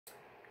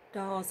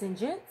Dolls and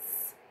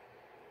gents,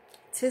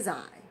 'tis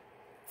I.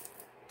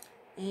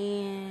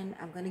 And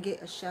I'm going to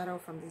get a shadow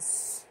from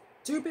this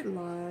stupid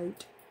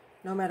light.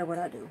 No matter what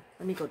I do.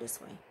 Let me go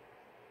this way.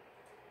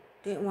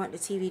 Didn't want the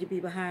TV to be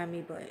behind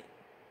me, but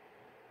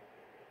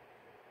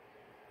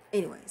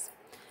anyways.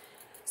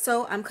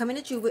 So I'm coming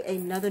at you with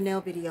another nail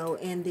video.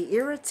 And the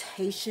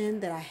irritation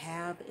that I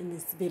have in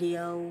this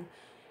video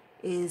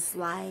is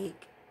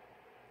like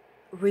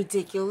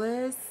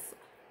ridiculous.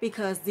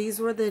 Because these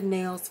were the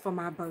nails for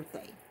my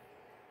birthday.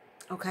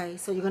 Okay,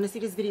 so you're going to see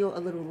this video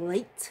a little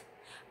late.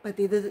 But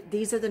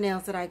these are the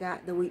nails that I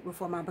got the week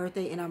before my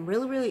birthday. And I'm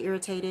really, really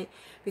irritated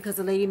because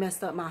the lady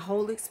messed up my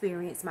whole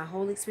experience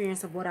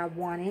of what I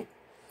wanted.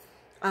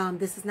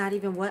 This is not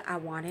even what I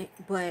wanted,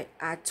 but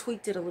I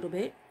tweaked it a little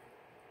bit.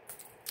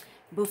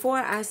 Before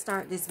I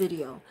start this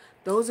video,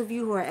 those of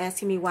you who are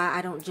asking me why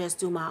I don't just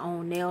do my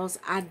own nails,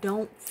 I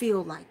don't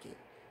feel like it.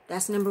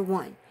 That's number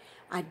one.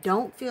 I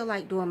don't feel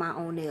like doing my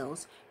own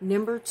nails.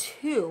 Number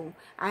two,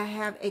 I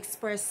have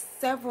expressed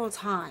several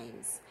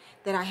times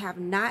that I have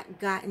not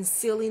gotten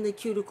sealing the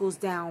cuticles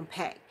down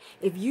pat.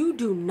 If you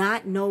do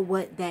not know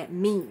what that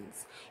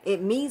means,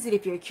 it means that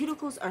if your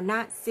cuticles are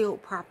not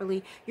sealed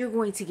properly, you're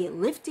going to get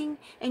lifting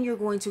and you're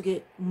going to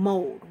get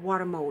mold,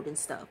 water mold and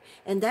stuff.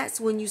 And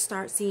that's when you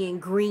start seeing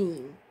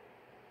green.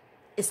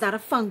 It's not a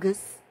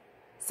fungus.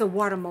 It's a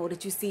water mold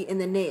that you see in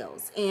the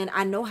nails. And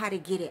I know how to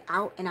get it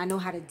out and I know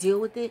how to deal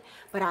with it,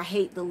 but I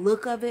hate the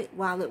look of it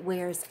while it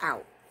wears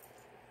out.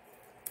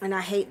 And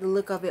I hate the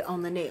look of it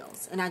on the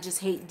nails. And I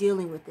just hate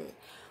dealing with it.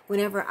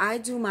 Whenever I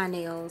do my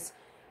nails,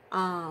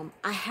 I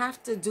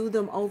have to do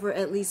them over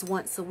at least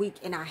once a week.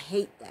 And I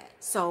hate that.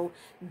 So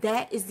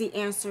that is the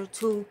answer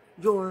to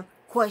your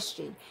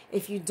question.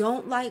 If you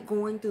don't like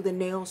going through the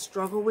nail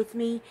struggle with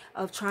me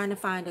of trying to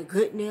find a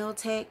good nail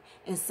tech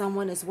and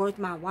someone is worth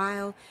my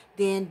while,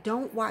 then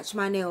don't watch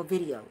my nail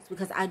videos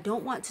because I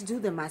don't want to do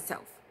them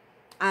myself.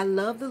 I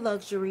love the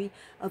luxury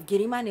of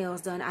getting my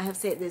nails done. I have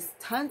said this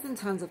tons and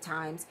tons of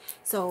times.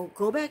 So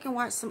go back and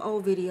watch some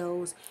old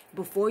videos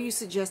before you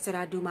suggest that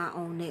I do my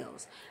own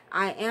nails.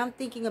 I am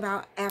thinking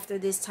about after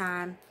this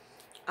time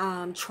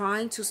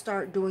trying to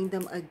start doing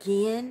them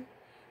again.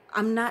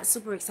 I'm not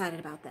super excited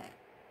about that.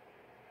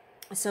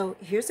 So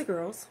here's the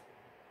girls.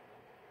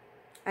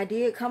 I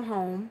did come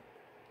home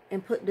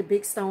and put the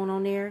big stone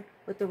on there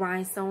with the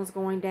rhinestones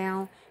going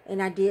down.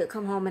 And I did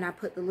come home and I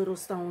put the little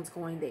stones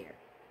going there.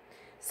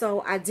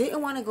 So I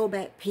didn't want to go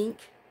back pink.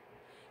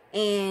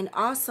 And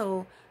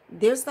also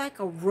there's like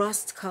a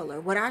rust color.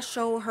 What I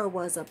showed her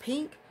was a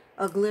pink,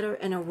 a glitter,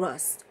 and a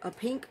rust. A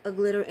pink, a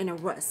glitter, and a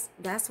rust.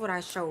 That's what I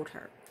showed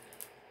her.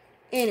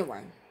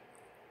 Anyway.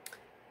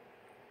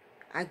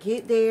 I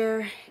get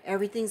there,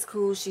 everything's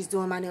cool, she's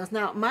doing my nails.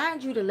 Now,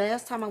 mind you, the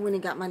last time I went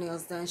and got my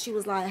nails done, she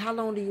was like, how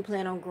long do you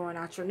plan on growing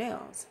out your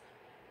nails?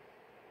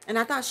 And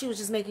I thought she was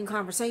just making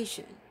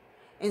conversation.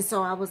 And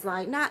so I was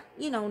like, not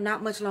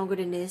much longer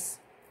than this.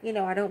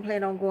 I don't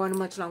plan on going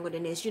much longer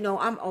than this.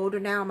 I'm older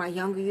now. In my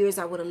younger years,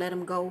 I would have let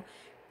them go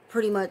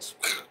pretty much.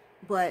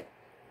 But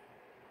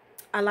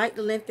I like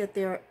the length that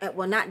they're at.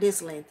 Well, not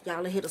this length.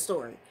 Y'all will hear the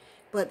story.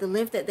 But the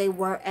length that they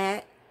were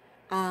at.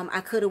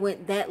 I could have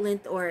went that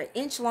length or an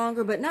inch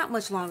longer, but not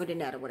much longer than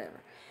that or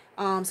whatever.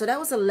 So that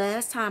was the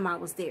last time I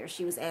was there.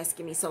 She was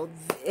asking me.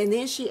 And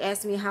then she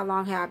asked me how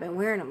long have I been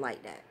wearing them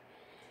like that.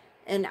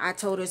 And I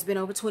told her it's been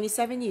over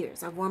 27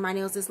 years. I've worn my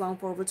nails this long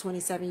for over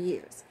 27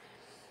 years.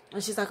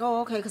 And she's like,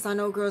 oh, okay, because I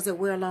know girls that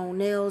wear long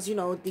nails.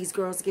 These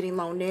girls getting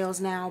long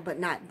nails now, but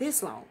not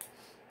this long.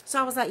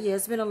 So I was like, yeah,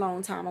 it's been a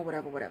long time or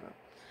whatever.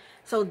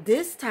 So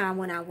this time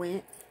when I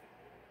went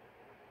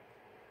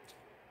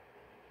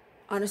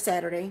on a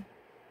Saturday,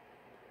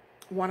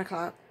 1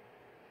 o'clock,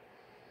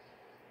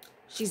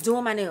 she's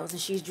doing my nails and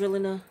she's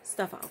drilling the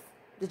stuff off,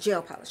 the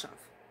gel polish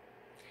off.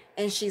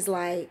 And she's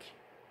like,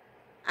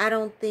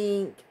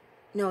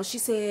 she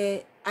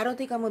said, I don't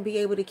think I'm going to be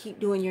able to keep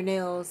doing your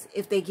nails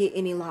if they get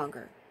any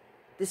longer.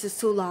 This is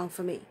too long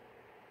for me.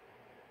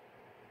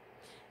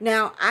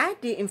 Now, I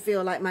didn't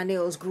feel like my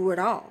nails grew at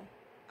all.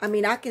 I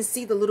mean, I can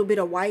see the little bit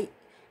of white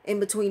in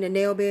between the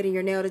nail bed and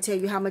your nail to tell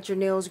you how much your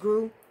nails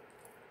grew.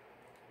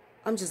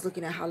 I'm just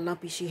looking at how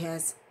lumpy she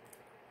has.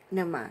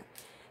 Never mind.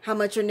 How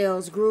much your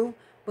nails grew.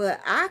 But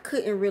I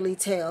couldn't really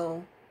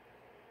tell.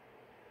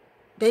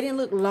 They didn't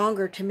look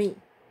longer to me.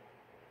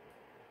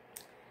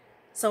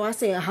 So I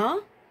said, huh?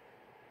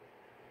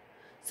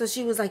 So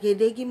she was like, if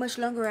they get much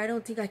longer, I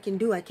don't think I can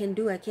do. I can't do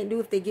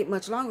if they get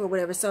much longer or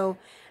whatever. So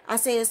I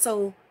said,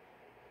 so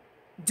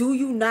do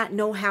you not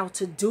know how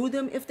to do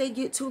them if they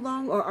get too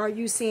long? Or are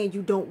you saying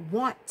you don't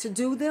want to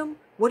do them?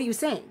 What are you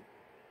saying?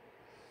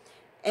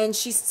 And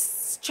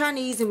she's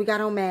Chinese and we got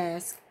on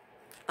masks.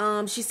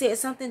 She said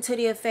something to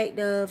the effect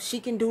of she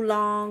can do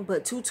long,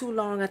 but too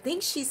long. I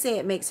think she said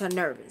it makes her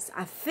nervous.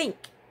 I think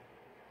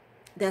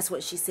that's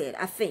what she said.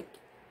 I think.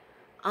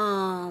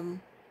 And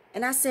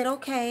I said,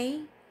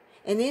 okay.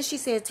 And then she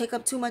said, take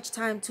up too much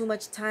time.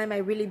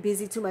 I'm really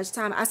busy, too much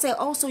time. I said,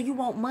 oh, so you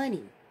want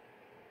money?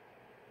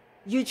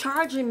 You're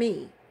charging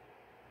me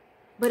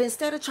But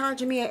instead of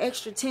charging me an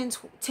extra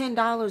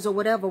 $10 or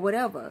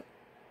whatever,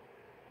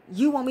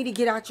 you want me to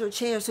get out your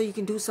chair so you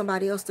can do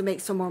somebody else to make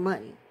some more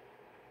money.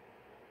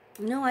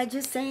 No, I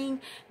just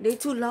saying they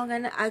too long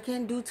and I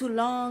can't do too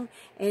long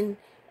and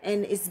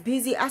it's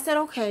busy. I said,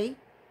 okay.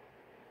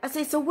 I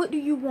said, so what do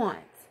you want?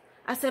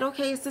 I said,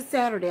 okay, it's a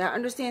Saturday. I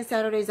understand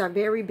Saturdays are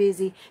very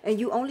busy and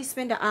you only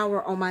spend an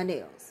hour on my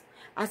nails.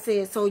 I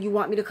said, so you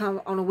want me to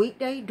come on a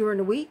weekday during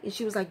the week? And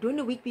she was like, during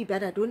the week be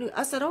better.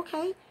 I said,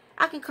 okay,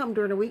 I can come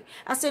during the week.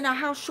 I said, now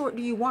how short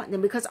do you want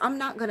them? Because I'm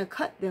not going to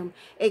cut them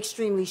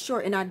extremely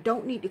short and I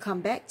don't need to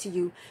come back to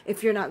you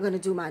if you're not going to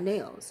do my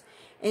nails.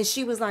 And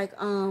she was like,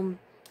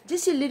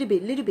 just a little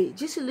bit,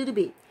 just a little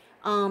bit.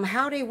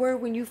 How they were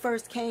when you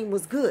first came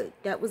was good.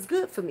 That was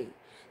good for me.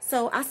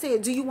 So I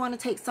said, do you want to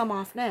take some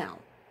off now?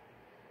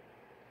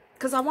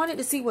 Because I wanted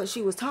to see what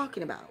she was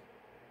talking about.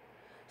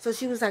 So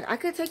she was like, I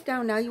could take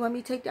down now. You want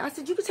me to take that? I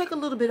said, you could take a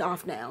little bit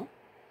off now.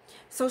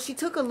 So she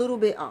took a little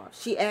bit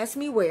off. She asked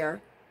me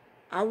where.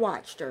 I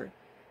watched her.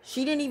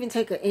 She didn't even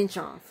take an inch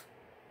off.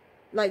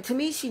 Like, to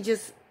me,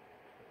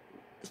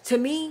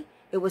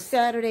 it was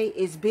Saturday.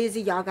 It's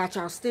busy. Y'all got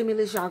y'all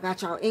stimulus. Y'all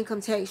got y'all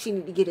income tax. She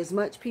need to get as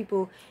much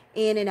people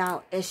in and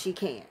out as she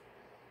can.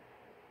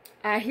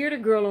 I hear the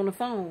girl on the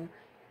phone.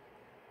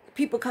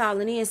 People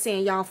calling in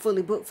saying y'all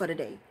fully booked for the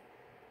day.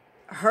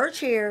 Her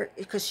chair,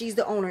 because she's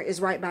the owner,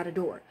 is right by the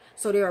door.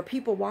 So there are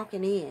people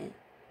walking in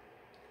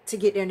to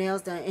get their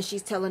nails done. And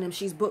she's telling them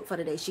she's booked for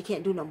the day. She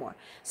can't do no more.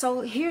 So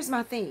here's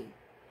my thing.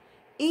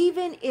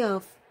 Even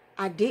if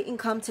I didn't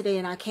come today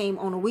and I came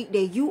on a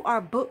weekday, you are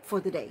booked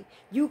for the day.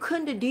 You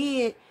couldn't have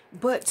did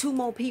but 2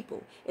 more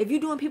people. If you're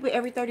doing people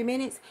every 30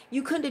 minutes,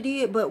 you couldn't have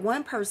did but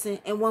 1 person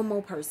and 1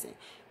 more person.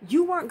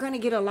 You weren't going to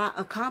get a lot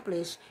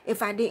accomplished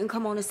if I didn't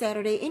come on a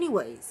Saturday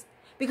anyways.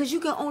 Because you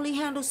can only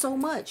handle so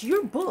much.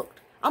 You're booked.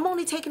 I'm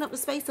only taking up the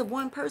space of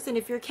 1 person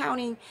if you're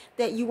counting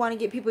that you want to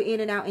get people in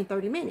and out in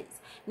 30 minutes.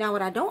 Now,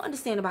 what I don't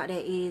understand about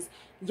that is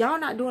y'all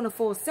not doing a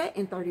full set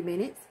in 30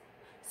 minutes.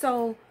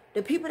 So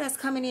the people that's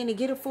coming in to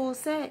get a full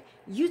set,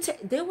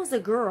 there was a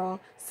girl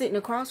sitting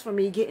across from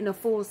me getting a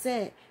full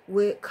set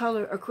with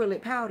color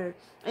acrylic powder.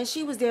 And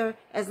she was there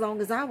as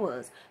long as I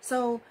was.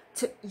 So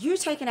you're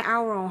taking an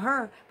hour on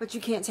her, but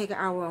you can't take an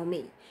hour on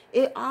me.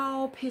 It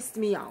all pissed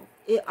me off.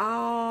 It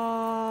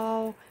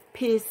all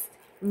pissed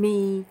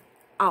me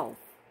off.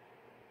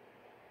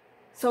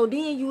 So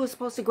then you were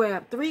supposed to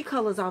grab 3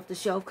 colors off the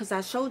shelf because I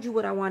showed you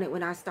what I wanted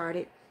when I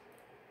started.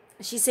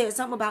 She said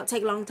something about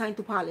take a long time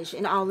to polish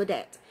and all of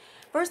that.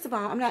 First of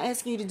all, I'm not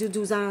asking you to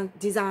do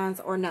designs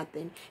or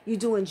nothing. You're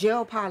doing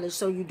gel polish.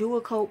 So you do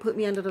a coat, put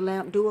me under the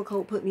lamp, do a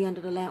coat, put me under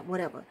the lamp,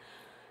 whatever.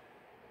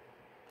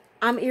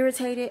 I'm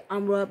irritated.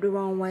 I'm rubbed the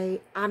wrong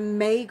way. I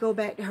may go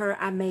back to her.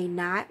 I may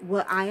not.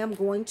 What I am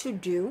going to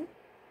do,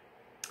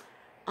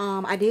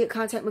 I did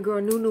contact my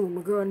girl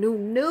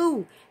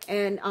Nunu,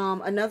 and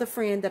another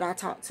friend that I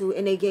talked to,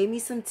 and they gave me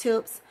some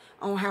tips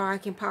on how I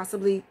can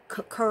possibly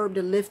curb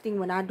the lifting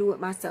when I do it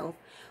myself.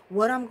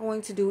 What I'm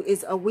going to do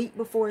is a week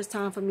before it's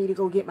time for me to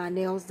go get my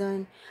nails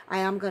done, I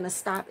am going to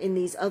stop in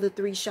these other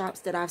 3 shops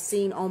that I've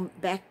seen on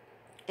back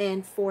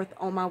and forth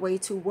on my way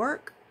to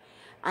work.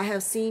 I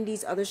have seen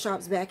these other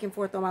shops back and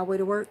forth on my way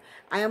to work.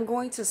 I am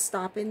going to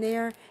stop in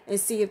there and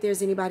see if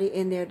there's anybody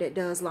in there that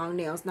does long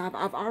nails. Now,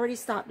 I've already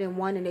stopped in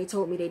one and they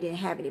told me they didn't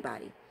have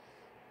anybody.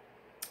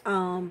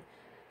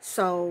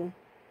 So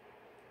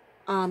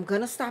I'm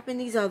going to stop in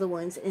these other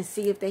ones and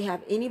see if they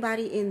have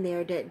anybody in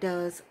there that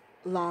does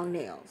long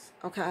nails.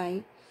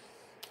 Okay.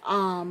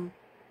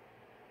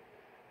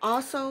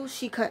 Also,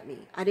 she cut me.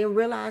 I didn't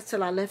realize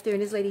till I left there,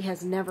 and this lady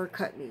has never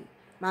cut me.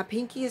 My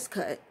pinky is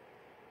cut.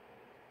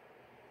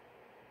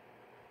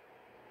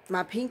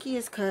 My pinky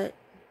is cut,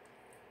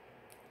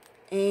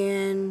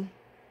 and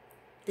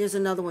there's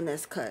another one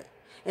that's cut.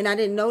 And I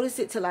didn't notice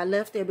it till I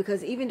left there,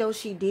 because even though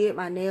she did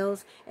my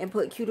nails and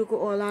put cuticle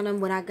oil on them,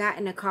 when I got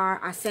in the car,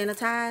 I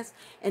sanitized,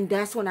 and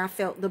that's when I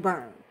felt the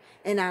burn.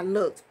 And I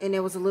looked, and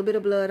there was a little bit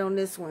of blood on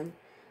this one.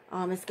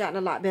 It's gotten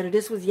a lot better.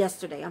 This was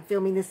yesterday. I'm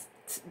filming this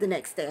the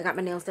next day. I got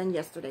my nails done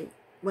yesterday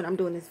when I'm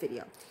doing this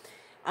video.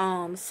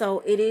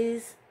 So it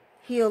is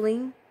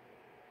healing.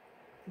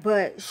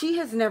 But she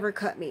has never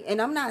cut me.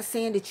 And I'm not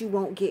saying that you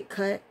won't get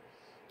cut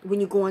when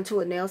you go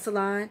into a nail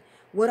salon.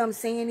 What I'm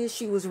saying is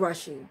she was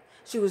rushing.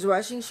 She was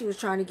rushing. She was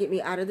trying to get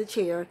me out of the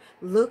chair.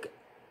 Look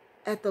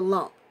at the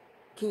lump.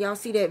 Can y'all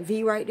see that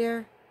V right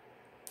there?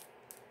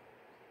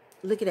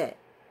 Look at that.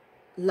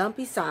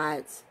 Lumpy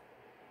sides.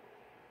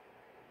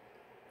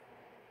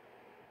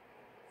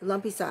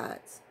 Lumpy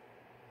sides.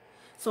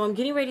 So I'm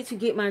getting ready to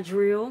get my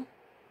drill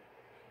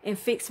and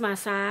fix my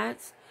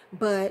sides.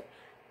 But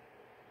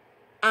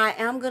I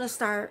am going to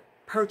start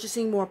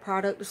purchasing more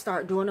product to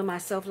start doing them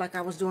myself like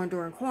I was doing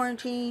during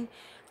quarantine.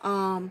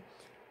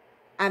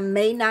 I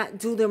may not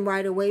do them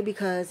right away,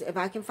 because if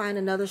I can find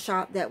another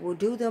shop that will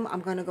do them, I'm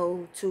going to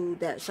go to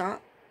that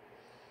shop.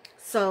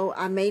 So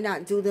I may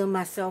not do them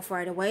myself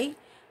right away.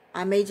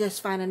 I may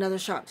just find another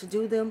shop to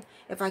do them.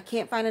 If I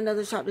can't find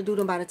another shop to do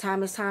them by the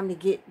time it's time to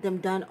get them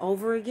done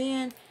over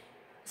again.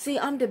 See,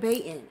 I'm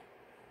debating.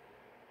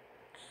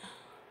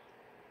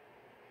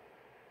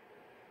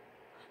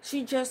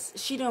 She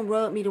done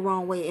rubbed me the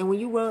wrong way. And when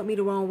you rub me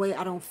the wrong way,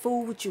 I don't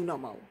fool with you no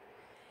more.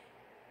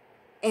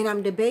 And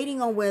I'm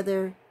debating on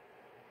whether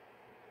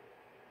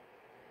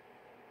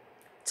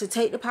to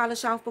take the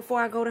polish off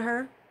before I go to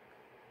her,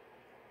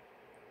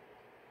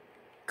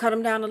 cut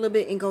them down a little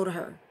bit and go to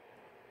her.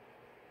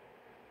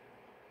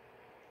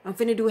 I'm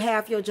finna do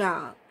half your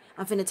job.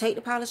 I'm finna take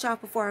the polish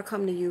off before I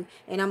come to you,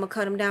 and I'm gonna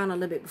cut them down a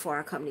little bit before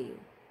I come to you.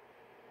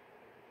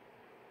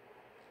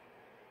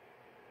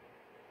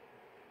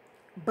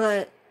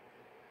 But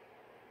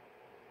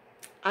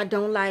I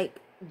don't like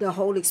the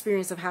whole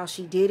experience of how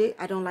she did it.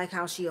 I don't like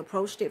how she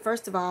approached it.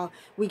 First of all,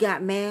 we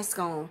got masks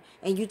on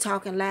and you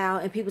talking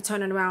loud and people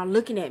turning around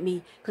looking at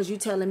me because you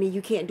telling me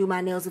you can't do my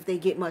nails if they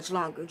get much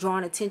longer,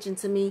 drawing attention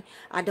to me.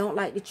 I don't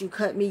like that you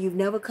cut me. You've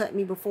never cut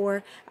me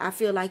before. I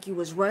feel like you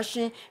was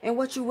rushing. And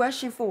what you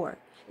rushing for?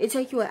 It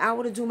take you an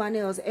hour to do my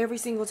nails every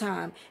single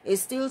time. It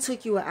still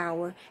took you an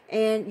hour.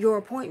 And your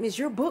appointments,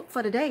 you're booked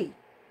for the day.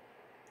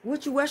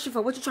 What you rushing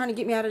for? What you trying to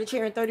get me out of the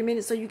chair in 30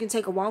 minutes so you can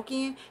take a walk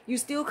in? You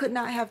still could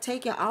not have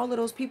taken all of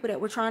those people that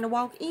were trying to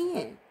walk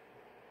in.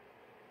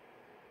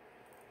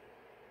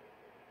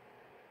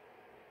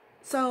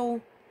 So,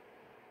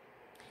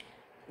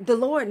 the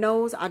Lord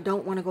knows I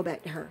don't want to go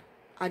back to her.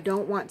 I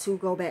don't want to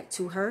go back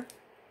to her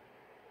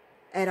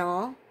at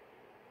all.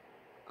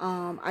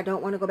 I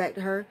don't want to go back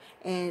to her.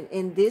 And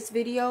in this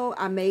video,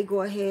 I may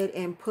go ahead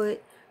and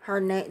put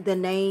the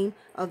name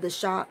of the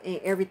shop and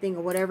everything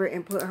or whatever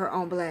and put her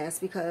on blast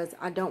because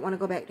I don't want to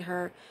go back to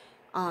her.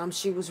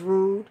 She was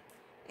rude,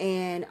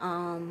 and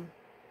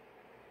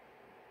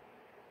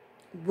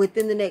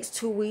within the next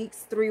 2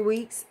 weeks, 3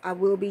 weeks, I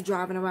will be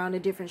driving around to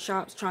different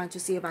shops trying to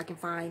see if I can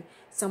find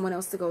someone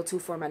else to go to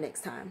for my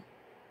next time.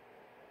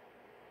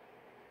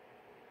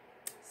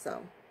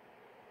 So,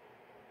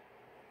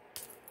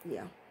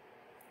 yeah.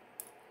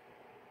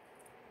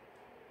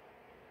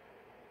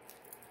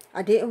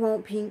 I didn't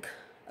want pink.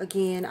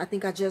 Again, I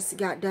think I just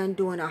got done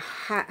doing a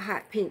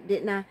hot pink,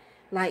 didn't I?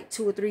 Like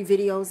 2 or 3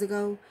 videos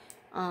ago.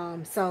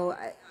 So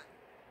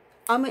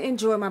I'm going to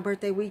enjoy my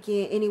birthday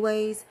weekend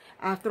anyways.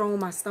 I've thrown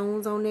my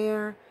stones on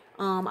there.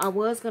 I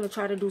was going to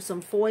try to do some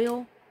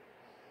foil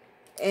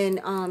and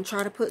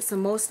try to put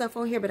some more stuff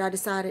on here, but I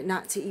decided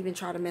not to even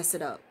try to mess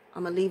it up.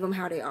 I'm going to leave them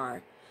how they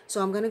are.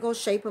 So I'm going to go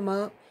shape them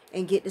up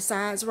and get the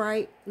sides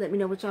right. Let me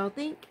know what y'all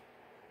think.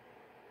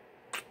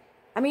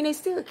 I mean, they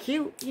still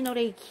cute. You know,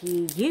 they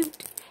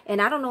cute.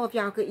 And I don't know if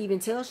y'all could even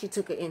tell she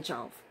took an inch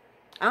off.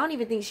 I don't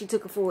even think she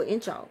took a full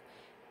inch off.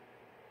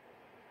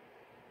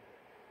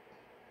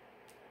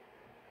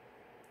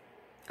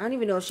 I don't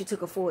even know if she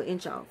took a full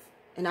inch off.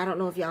 And I don't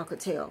know if y'all could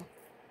tell.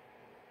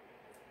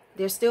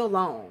 They're still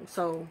long.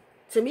 So,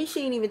 to me,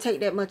 she didn't even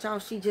take that much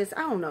off. She just,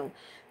 I don't know.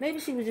 Maybe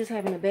she was just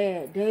having a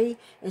bad day.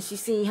 And she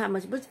seen how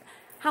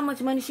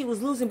much money she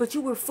was losing, but you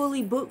were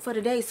fully booked for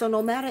the day. So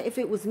no matter if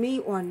it was me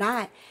or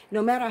not,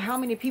 no matter how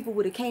many people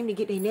would have came to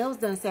get their nails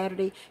done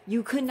Saturday,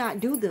 you could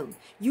not do them.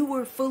 You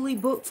were fully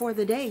booked for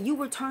the day. You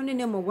were turning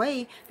them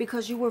away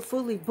because you were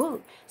fully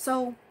booked.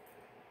 So,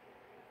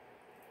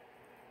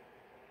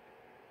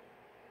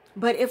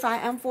 but if I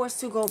am forced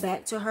to go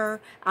back to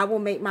her, I will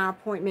make my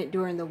appointment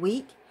during the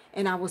week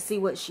and I will see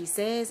what she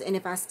says. And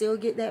if I still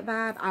get that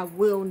vibe, I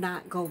will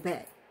not go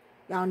back.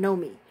 Y'all know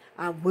me.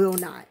 I will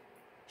not.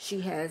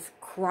 She has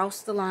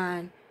crossed the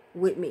line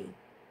with me.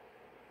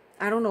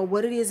 I don't know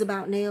what it is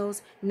about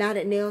nails. Now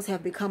that nails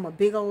have become a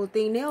big old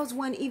thing. Nails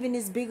weren't even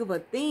this big of a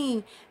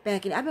thing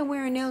back in. I've been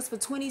wearing nails for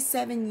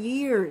 27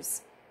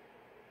 years.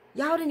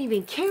 Y'all didn't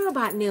even care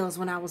about nails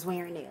when I was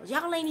wearing nails.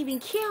 Y'all ain't even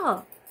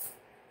care.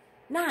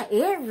 Not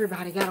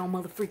everybody got on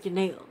motherfucking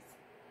nails.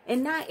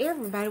 And not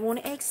everybody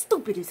want to act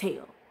stupid as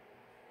hell.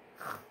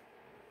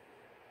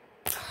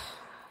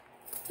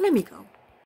 Let me go.